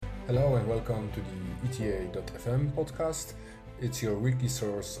Hello and welcome to the ETA.fm podcast. It's your weekly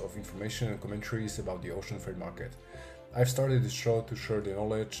source of information and commentaries about the ocean freight market. I've started this show to share the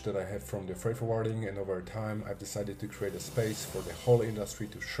knowledge that I have from the freight forwarding, and over time I've decided to create a space for the whole industry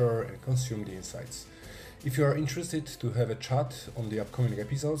to share and consume the insights. If you are interested to have a chat on the upcoming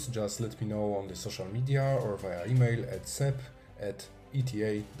episodes, just let me know on the social media or via email at sep@eta.fm.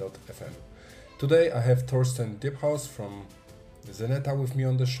 Today I have Thorsten Diephaus from Xeneta with me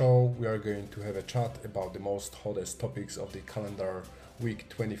on the show. We are going to have a chat about the most hottest topics of the calendar week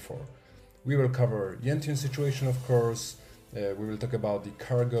 24. We will cover Yantian situation, of course. We will talk about the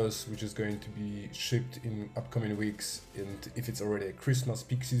cargoes which is going to be shipped in upcoming weeks, and if it's already a Christmas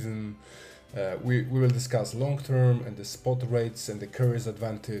peak season. We will discuss long term and the spot rates and the carrier's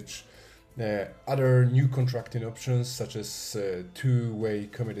advantage. Other new contracting options such as two-way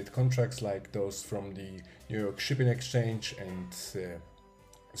committed contracts like those from the New York Shipping Exchange and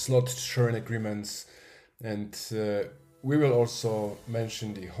slot sharing agreements. And we will also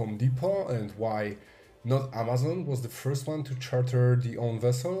mention the Home Depot and why not Amazon was the first one to charter the own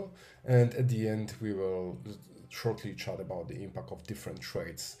vessel. And at the end, we will shortly chat about the impact of different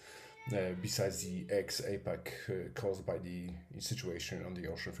trades. Besides the ex-APEC caused by the situation on the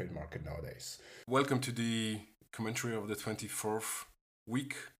ocean freight market nowadays. Welcome to the commentary of the 24th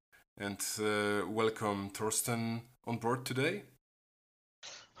week, and welcome Thorsten on board today.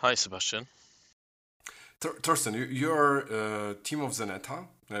 Hi, Sebastian. Thorsten, you're a team of Xeneta,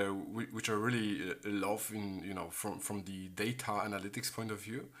 which I really love from the data analytics point of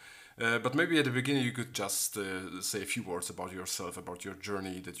view. But maybe at the beginning you could just say a few words about yourself, about your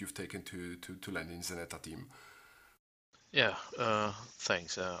journey that you've taken to land in Xeneta team. Yeah,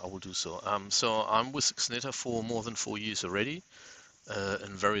 thanks. I will do so. So I'm with Xeneta for more than 4 years already,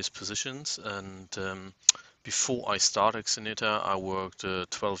 in various positions. And before I started Xeneta, I worked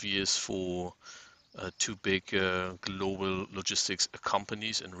 12 years for two big global logistics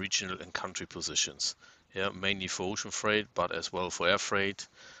companies in regional and country positions. Yeah, mainly for ocean freight, but as well for air freight.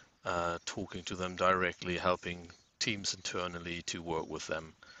 Talking to them directly, helping teams internally to work with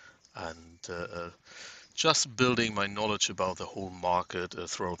them, and just building my knowledge about the whole market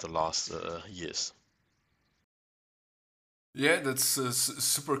throughout the last years. Yeah, that's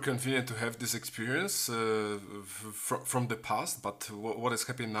super convenient to have this experience from the past, but what is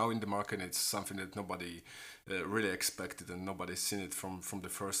happening now in the market, it's something that nobody really expected and nobody's seen it from the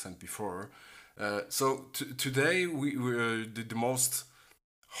first hand before. So today, the most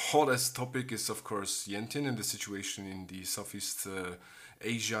hottest topic is, of course, Yantian and the situation in the Southeast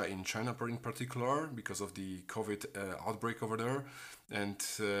Asia, in China in particular, because of the COVID outbreak over there. And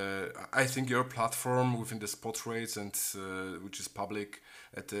I think your platform within the spot rates, and which is public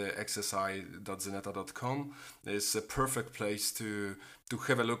at xsi.xeneta.com, is a perfect place to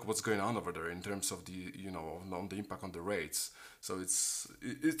have a look what's going on over there in terms of the on the impact on the rates. So it's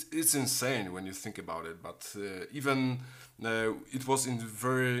insane when you think about it. But even it was in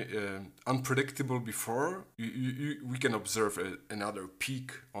very unpredictable before. We can observe another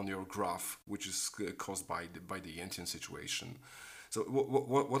peak on your graph, which is caused by the Yantian situation. So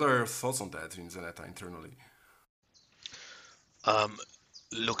what are your thoughts on that in Xeneta internally?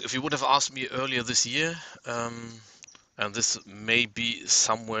 Look, if you would have asked me earlier this year, and this may be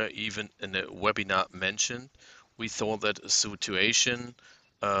somewhere even in a webinar mentioned, we thought that a situation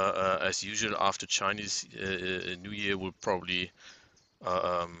as usual after Chinese New Year will probably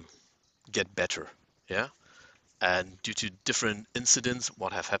get better. Yeah. And due to different incidents,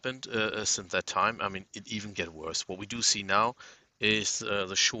 what have happened since that time, I mean, it even get worse. What we do see now is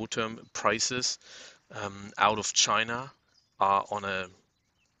the short-term prices out of China are on a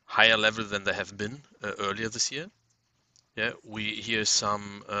higher level than they have been earlier this year. Yeah, we hear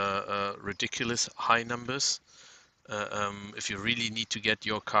some ridiculous high numbers. If you really need to get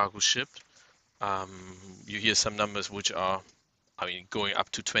your cargo shipped, you hear some numbers which are, I mean, going up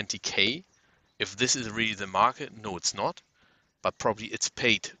to 20K. If this is really the market, no, it's not. But probably it's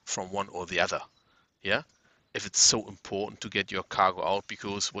paid from one or the other. Yeah. If it's so important to get your cargo out,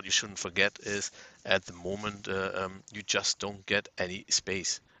 because what you shouldn't forget is at the moment you just don't get any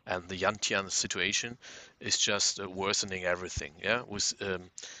space, and the Yantian situation is just worsening everything. Yeah, with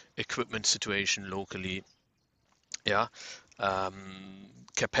equipment situation locally. Yeah,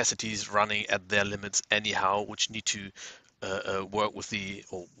 capacities running at their limits anyhow, which need to work with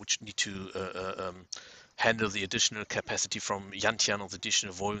which need to handle the additional capacity from Yantian of the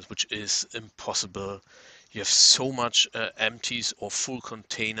additional volumes, which is impossible. You have so much empties or full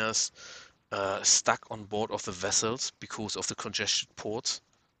containers stuck on board of the vessels because of the congested ports.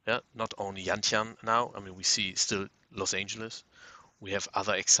 Yeah, not only Yantian now. I mean, we see still Los Angeles. We have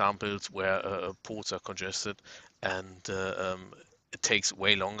other examples where ports are congested, and it takes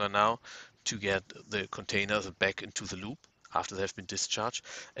way longer now to get the containers back into the loop after they've been discharged.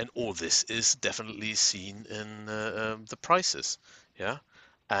 And all this is definitely seen in the prices. Yeah.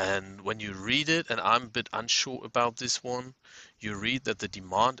 And when you read it, and I'm a bit unsure about this one, you read that the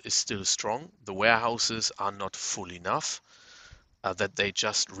demand is still strong. The warehouses are not full enough, that they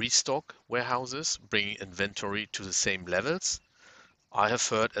just restock warehouses, bringing inventory to the same levels. I have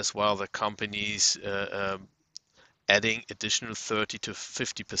heard as well that companies adding additional 30 to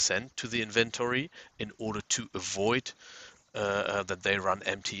 50% to the inventory in order to avoid that they run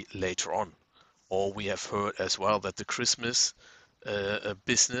empty later on. Or we have heard as well that the Christmas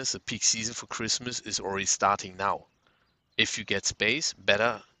business, the peak season for Christmas is already starting now. If you get space,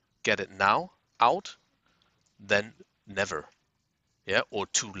 better get it now out than never, yeah, or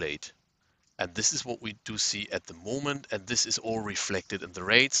too late. And this is what we do see at the moment, and this is all reflected in the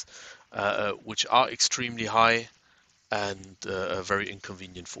rates, which are extremely high and very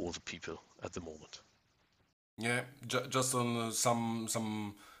inconvenient for all the people at the moment. Yeah, just on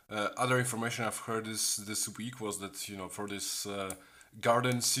some other information I've heard this week was that for this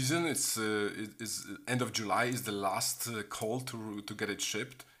garden season, it is end of July is the last call to get it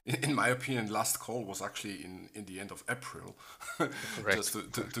shipped. In my opinion, last call was actually in the end of April, just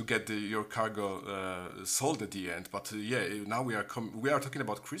Correct. to get your cargo sold at the end. But yeah, now we are talking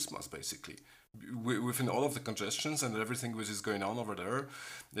about Christmas basically. Within all of the congestions and everything which is going on over there,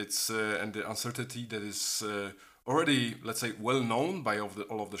 it's and the uncertainty that is already, let's say, well known by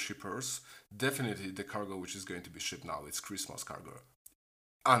all of the shippers. Definitely, the cargo which is going to be shipped now, it's Christmas cargo,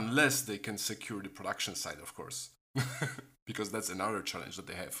 unless they can secure the production side, of course, because that's another challenge that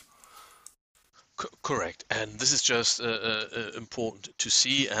they have. Correct. And this is just important to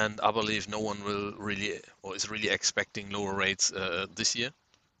see, and I believe no one will really or is really expecting lower rates this year.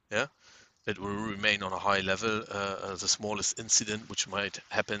 Yeah, it will remain on a high level. The smallest incident which might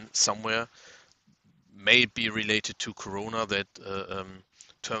happen somewhere may be related to Corona, that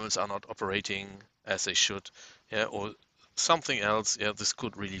terminals are not operating as they should, yeah, or something else. Yeah, this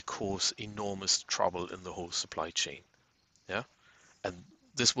could really cause enormous trouble in the whole supply chain. Yeah, and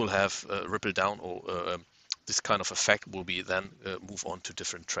this will have ripple down, or this kind of effect will be then move on to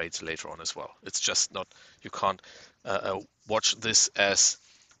different trades later on as well. It's just not, you can't watch this as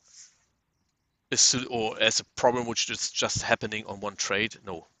or as a problem which is just happening on one trade.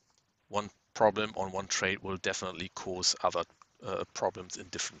 No, one problem on one trade will definitely cause other problems in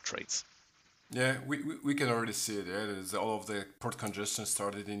different trades. Yeah, we can already see it. Yeah, there's all of the port congestion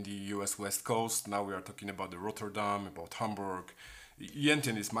started in the U.S. West Coast. Now we are talking about the Rotterdam, about Hamburg.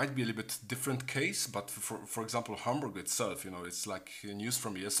 Yentin, this might be a little bit different case, but for example, Hamburg itself, it's like news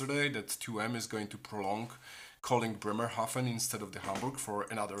from yesterday that 2M is going to prolong calling Bremerhaven instead of the Hamburg for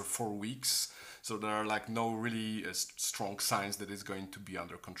another 4 weeks. So there are like no really strong signs that it's going to be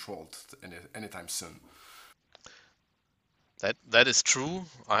under control anytime soon. That is true.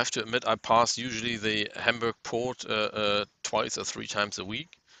 I have to admit, I pass usually the Hamburg port twice or three times a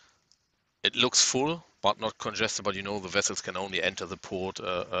week. It looks full, but not congested. But the vessels can only enter the port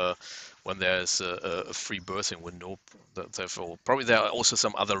when there's a free berthing window. Therefore, probably there are also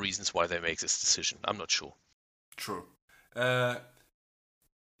some other reasons why they make this decision. I'm not sure. True. Uh,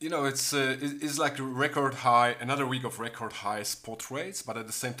 it's like a record high, another week of record high spot rates, but at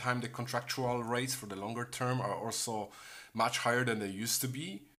the same time, the contractual rates for the longer term are also much higher than they used to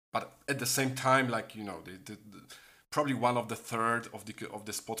be. But at the same time, like probably one of the third of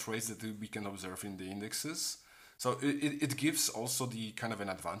the spot rates that we can observe in the indexes. So it gives also the kind of an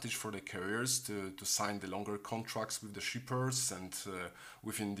advantage for the carriers to sign the longer contracts with the shippers and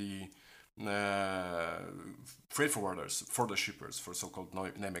within the freight forwarders for the shippers for so-called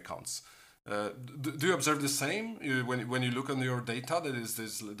name accounts. Do you observe the same when you look on your data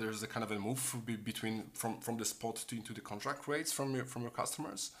that there's a kind of a move between from the spot into the contract rates from your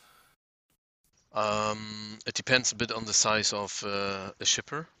customers? It depends a bit on the size of a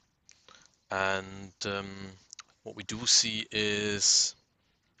shipper, and what we do see is,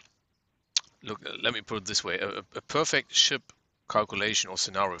 look, let me put it this way: a perfect ship calculation or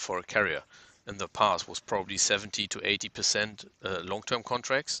scenario for a carrier in the past was probably 70 to 80% long-term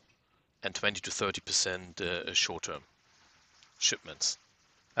contracts and 20 to 30% short-term shipments.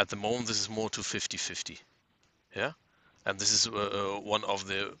 At the moment, this is more to 50-50. Yeah, and this is one of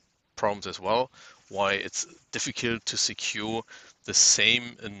the problems as well, why it's difficult to secure the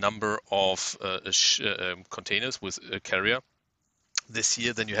same number of containers with a carrier this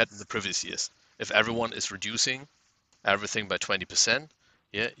year than you had in the previous years. If everyone is reducing everything by 20%,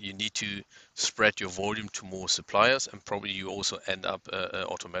 Yeah, you need to spread your volume to more suppliers, and probably you also end up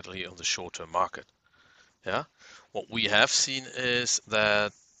automatically on the short-term market. Yeah, what we have seen is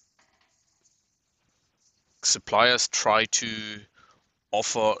that suppliers try to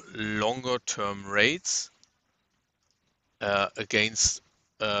offer longer-term rates against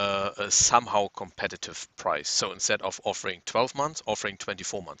a somehow competitive price. So instead of offering 12 months, offering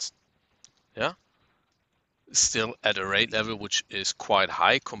 24 months. Yeah, still at a rate level which is quite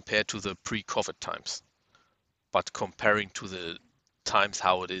high compared to the pre-COVID times. But comparing to the times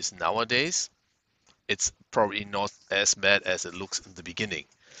how it is nowadays, it's probably not as bad as it looks in the beginning.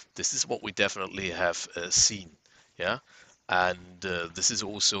 This is what we definitely have seen. Yeah, and this is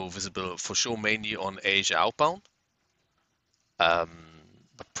also visible for sure mainly on Asia outbound. Um,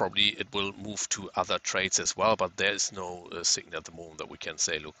 but probably it will move to other trades as well, but there is no signal at the moment that we can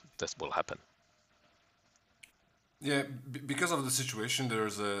say, look, this will happen. Yeah, because of the situation,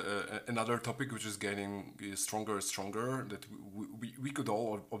 there's another topic which is getting stronger and stronger that we could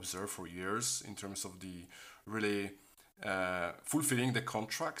all observe for years in terms of the really fulfilling the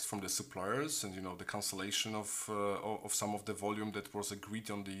contracts from the suppliers, and the cancellation of some of the volume that was agreed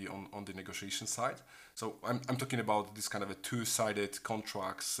on the negotiation side. So I'm talking about this kind of a two-sided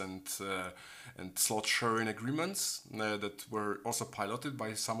contracts and slot sharing agreements that were also piloted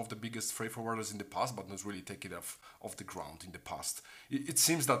by some of the biggest freight forwarders in the past, but not really take it off the ground in the past. It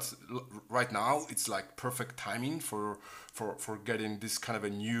seems that right now it's like perfect timing for getting this kind of a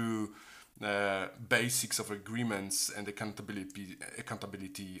new basics of agreements and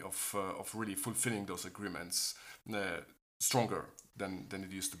accountability of really fulfilling those agreements stronger than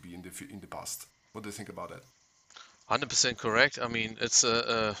it used to be in the past. What do you think about that? 100% correct. I mean, it's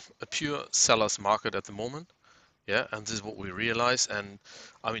a pure seller's market at the moment. Yeah, and this is what we realize. And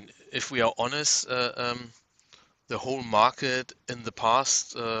I mean, if we are honest, the whole market in the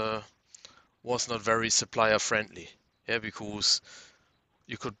past was not very supplier friendly. Yeah, because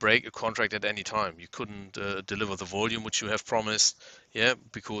you could break a contract at any time. You couldn't deliver the volume which you have promised, yeah,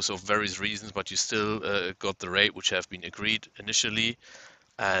 because of various reasons, but you still got the rate which have been agreed initially.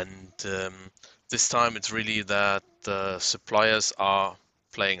 And this time it's really that the suppliers are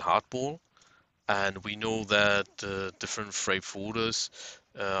playing hardball, and we know that different freight forwarders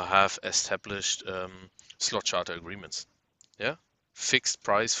have established slot charter agreements. Yeah, fixed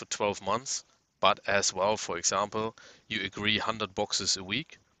price for 12 months, but as well, for example, you agree 100 boxes a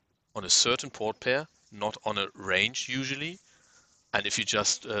week on a certain port pair, not on a range usually. And if you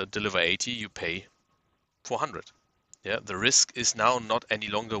just deliver 80, you pay for 100. Yeah, the risk is now not any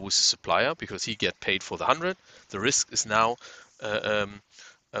longer with the supplier because he get paid for the 100. The risk is now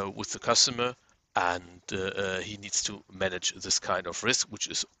with the customer, and he needs to manage this kind of risk, which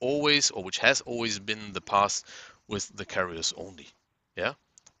is always, or which has always been in the past with the carriers only. Yeah,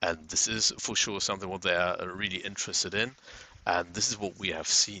 and this is for sure something what they are really interested in, and this is what we have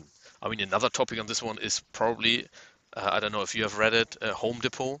seen. I mean, another topic on this one is probably, I don't know if you have read it, Home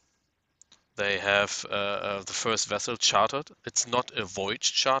Depot. They have the first vessel chartered. It's not a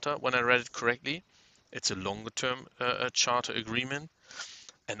voyage charter when I read it correctly. It's a longer term charter agreement.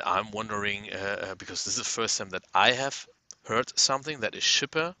 And I'm wondering, because this is the first time that I have heard something that a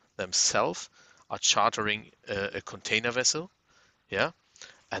shipper themselves are chartering a container vessel. Yeah.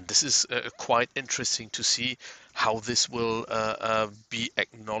 And this is quite interesting to see how this will be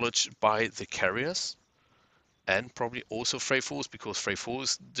acknowledged by the carriers and probably also freight forwarders, because freight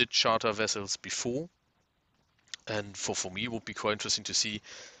forwarders did charter vessels before. And for me, it would be quite interesting to see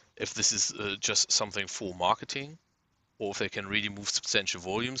if this is just something for marketing or if they can really move substantial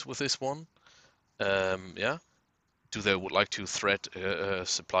volumes with this one. Yeah, do they would like to threat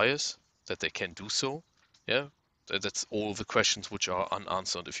suppliers that they can do so? Yeah, that's all the questions which are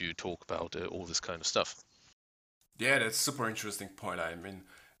unanswered if you talk about all this kind of stuff. Yeah, that's super interesting point. I mean,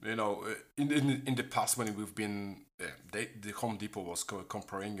 in the past when we've been, the Home Depot was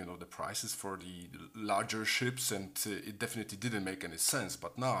comparing, the prices for the larger ships, and it definitely didn't make any sense.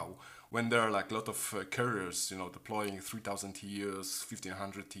 But now, when there are like a lot of carriers, deploying 3,000 TEUs,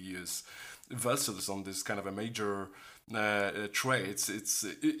 1,500 TEUs vessels on this kind of a major trades,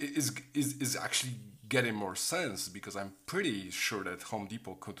 is actually getting more sense, because I'm pretty sure that Home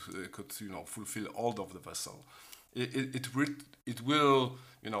Depot could fulfill all of the vessel. It will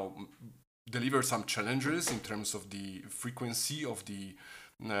deliver some challenges in terms of the frequency of the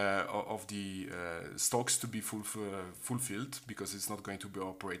stocks to be fulfilled, because it's not going to be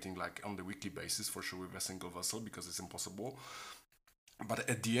operating like on the weekly basis for sure with a single vessel, because it's impossible. But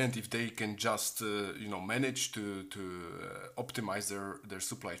at the end, if they can just manage to optimize their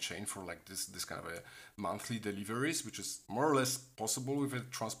supply chain for like this kind of a monthly deliveries, which is more or less possible with a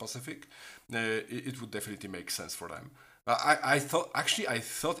Trans-Pacific, it would definitely make sense for them. I thought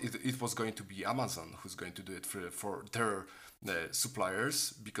it was going to be Amazon who's going to do it for their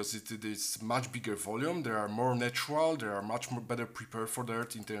suppliers, because it is much bigger volume. They are more natural. They are much more better prepared for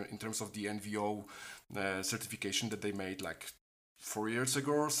that in terms of the NVO certification that they made like 4 years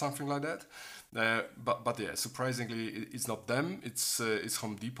ago or something like that. But yeah, surprisingly, it's not them. It's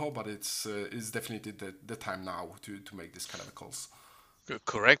Home Depot, but it's definitely the time now to make this kind of calls.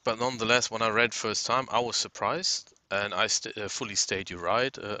 Correct, but nonetheless, when I read first time, I was surprised, and I fully state you're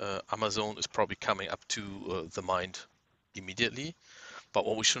right. Amazon is probably coming up to the mind immediately. But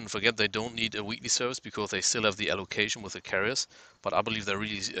what we shouldn't forget, they don't need a weekly service because they still have the allocation with the carriers. But I believe they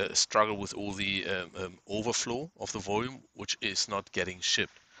really struggle with all the overflow of the volume, which is not getting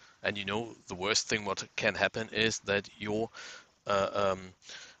shipped. And the worst thing what can happen is that uh, um,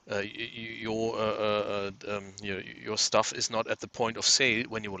 your stuff is not at the point of sale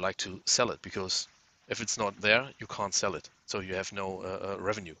when you would like to sell it, because if it's not there, you can't sell it, so you have no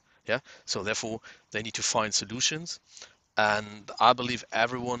revenue. Yeah, so therefore they need to find solutions, and I believe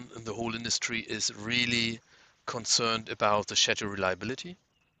everyone in the whole industry is really concerned about the schedule reliability.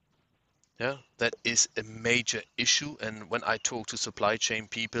 Yeah, that is a major issue, and when I talk to supply chain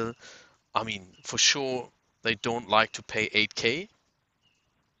people, I mean, for sure they don't like to pay 8K,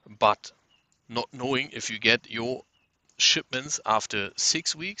 but not knowing if you get your shipments after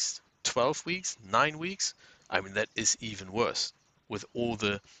 6 weeks, 12 weeks, 9 weeks, I mean, that is even worse. With all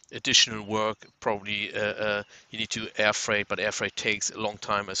the additional work, probably you need to air freight, but air freight takes a long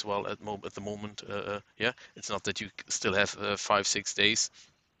time as well at the moment. Yeah, it's not that you still have 5, 6 days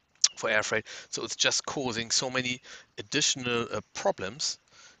for air freight. So it's just causing so many additional problems.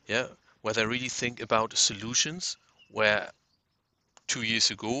 Yeah, where they really think about solutions where 2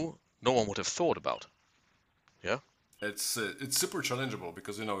 years ago no one would have thought about. Yeah. It's super challengeable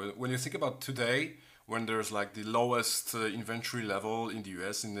because when you think about today, when there's like the lowest inventory level in the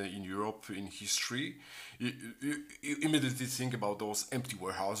US, in Europe, in history, you immediately think about those empty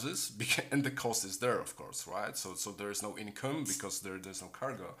warehouses, and the cost is there, of course, right? So there is no income because there's no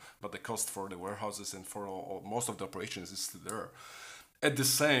cargo, but the cost for the warehouses and for most of the operations is still there. At the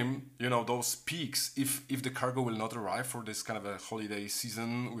same, those peaks, if the cargo will not arrive for this kind of a holiday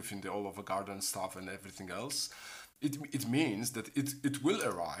season within the Olive Garden stuff and everything else, it means that it will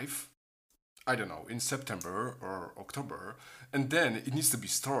arrive, I don't know, in September or October, and then it needs to be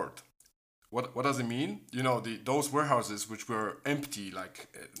stored. What does it mean? Those warehouses which were empty like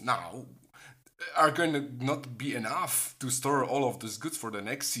now are going to not be enough to store all of these goods for the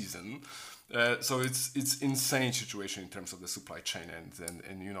next season. So it's insane situation in terms of the supply chain and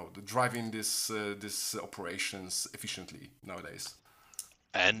the driving this operations efficiently nowadays.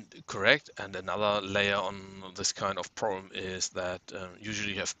 And correct. And another layer on this kind of problem is that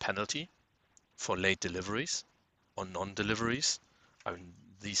usually you have penalty for late deliveries or non-deliveries. I mean,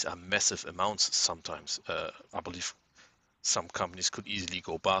 these are massive amounts sometimes. I believe some companies could easily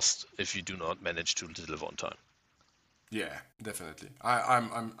go bust if you do not manage to deliver on time. Yeah, definitely.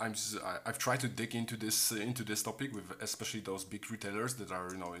 I've tried to dig into this topic with especially those big retailers that are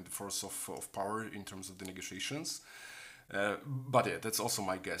in the force of power in terms of the negotiations. But yeah, that's also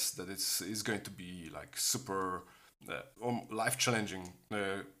my guess that it's going to be like super life challenging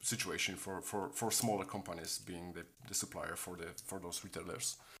situation for smaller companies being the supplier for those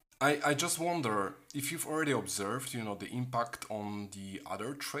retailers. I just wonder if you've already observed, the impact on the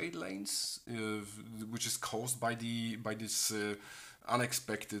other trade lanes, which is caused by this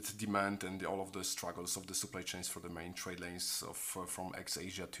unexpected demand and all of the struggles of the supply chains for the main trade lanes from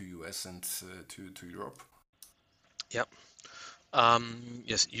ex-Asia to US and to Europe. Yeah.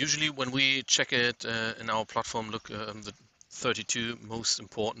 Yes, usually when we check it in our platform, look the 32 most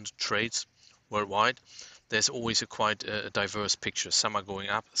important trades worldwide, there's always a quite diverse picture. Some are going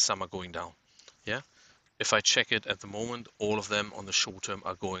up, some are going down. Yeah. If I check it at the moment, all of them on the short term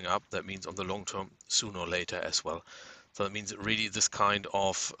are going up. That means on the long term, sooner or later as well. So that means that really this kind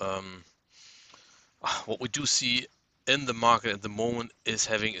of what we do see in the market at the moment is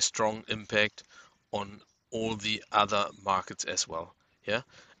having a strong impact on all the other markets as well. Yeah,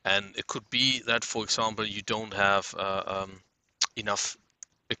 and it could be that, for example, you don't have enough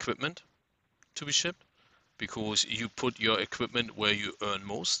equipment to be shipped because you put your equipment where you earn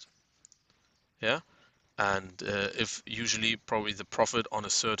most. Yeah, and if usually probably the profit on a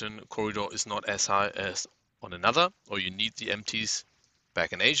certain corridor is not as high as on another, or you need the empties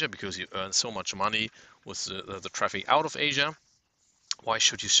back in Asia because you earn so much money with the traffic out of Asia, Why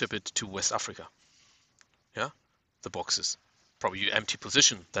should you ship it to West Africa? Yeah, the boxes. Probably you empty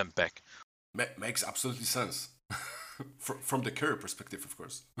position them back. Makes absolutely sense. From the carrier perspective, of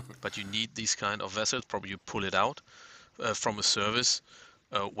course. But you need these kind of vessels. Probably you pull it out from a service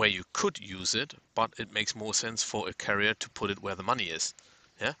where you could use it, but it makes more sense for a carrier to put it where the money is.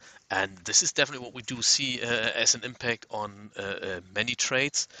 Yeah, and this is definitely what we do see as an impact on many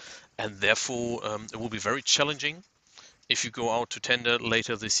trades, and therefore it will be very challenging if you go out to tender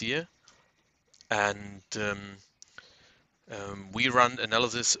later this year. And we run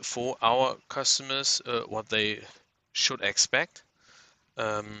analysis for our customers, what they should expect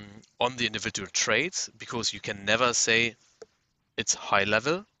on the individual trades, because you can never say it's high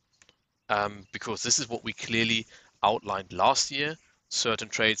level, because this is what we clearly outlined last year. Certain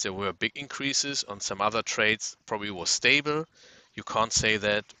trades, there were big increases. On some other trades, probably was stable. You can't say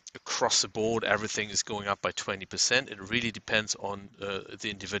that across the board everything is going up by 20%. It really depends on the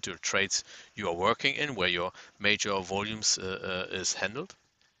individual trades you are working in, where your major volumes is handled.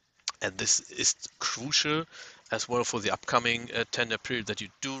 And this is crucial as well for the upcoming tender period, that you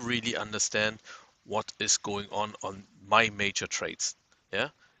do really understand what is going on my major trades. Yeah,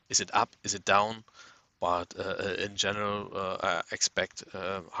 is it up? Is it down? But in general, I expect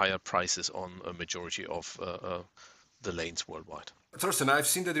higher prices on a majority of the lanes worldwide. Thorsten, I've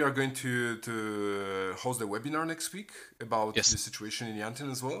seen that you are going to host a webinar next week about Yes. the situation in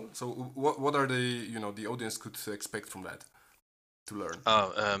Yantian as well. So what are the audience could expect from that to learn?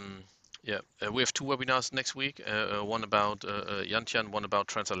 Yeah, we have two webinars next week. One about Yantian, one about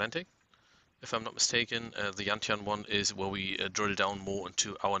Transatlantic. If I'm not mistaken, the Yantian one is where we drill down more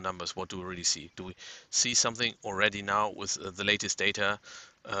into our numbers. What do we really see? Do we see something already now with the latest data,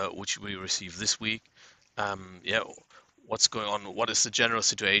 which we received this week? Yeah, what's going on? What is the general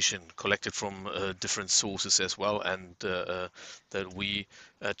situation collected from different sources as well, and that we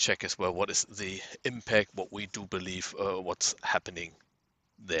check as well. What is the impact? What we do believe, what's happening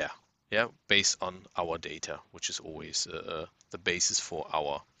there? Yeah, based on our data, which is always the basis for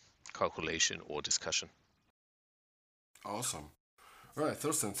our calculation or discussion. Awesome. All right,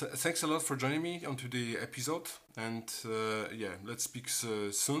 Thorsten, thanks a lot for joining me onto the episode. And yeah, let's speak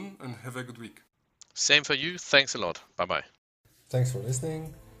soon and have a good week. Same for you. Thanks a lot. Bye-bye. Thanks for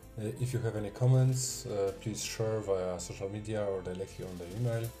listening. If you have any comments, please share via social media or directly on the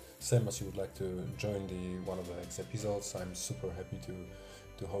email. Same as you would like to join one of the next episodes. I'm super happy to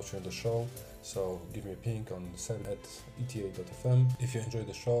host you on the show. So give me a ping on send@eta.fm. If you enjoyed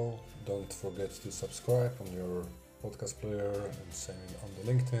the show, don't forget to subscribe on your podcast player and same on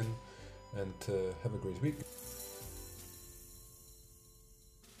the LinkedIn. And have a great week.